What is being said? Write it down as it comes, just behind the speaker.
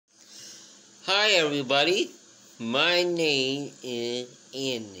Hi everybody, my name is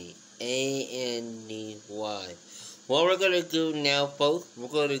Andy, A-N-D-Y. What we're going to do now, folks, we're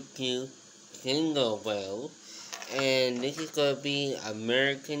going to do Jingle Bells, and this is going to be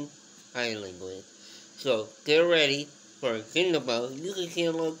American Sign Language. So, get ready for Jingle Bells. You can sing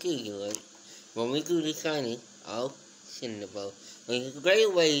along too, you like. When we do the signing, I'll sing the bell. It's a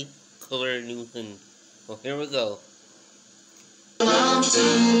great way to learn new things. So here we go.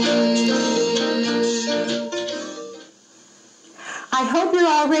 I hope you're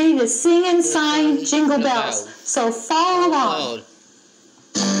all ready to sing and sign Jingle Bells, so follow along.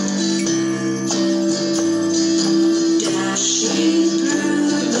 Dashing through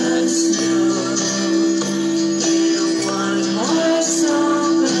the snow in a one-horse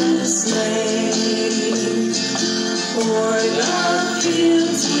open sleigh, o'er the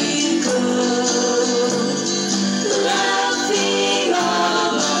fields we go, laughing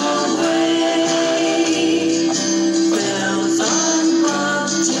all the way. Bells on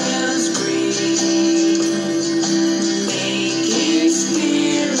bobtails ring, making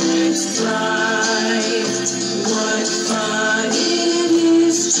spirits bright. What fun it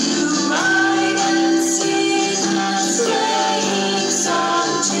is to ride and sing a sleighing song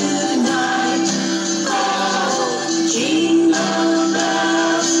tonight. Oh, jingle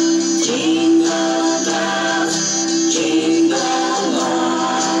bells, jingle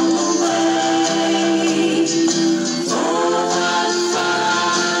all the way. Oh, what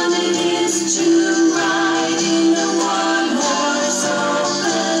fun it is to ride in a one-horse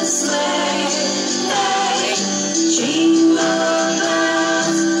open sleigh. Jingle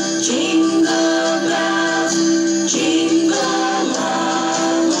bells, jingle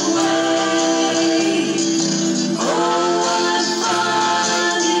all the way. Oh, what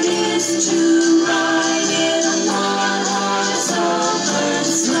fun it is to ride in a one-horse open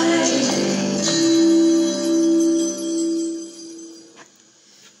sleigh.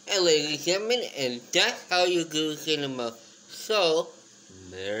 And ladies and gentlemen, and that's how you do cinema. So,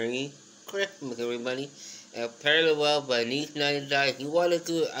 Merry Christmas, everybody. And apparently, well, by these 90 days, if you want to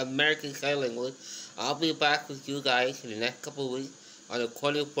do American Sign Language, I'll be back with you guys in the next couple of weeks. On the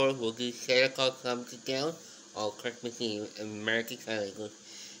 24th, we'll do Santa Claus Comes to Town on Christmas Eve in American Sign Language.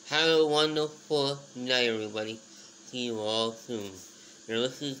 Have a wonderful night, everybody. See you all soon. You're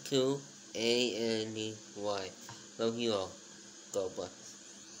listening to ANDY. Love you all. Go, bye.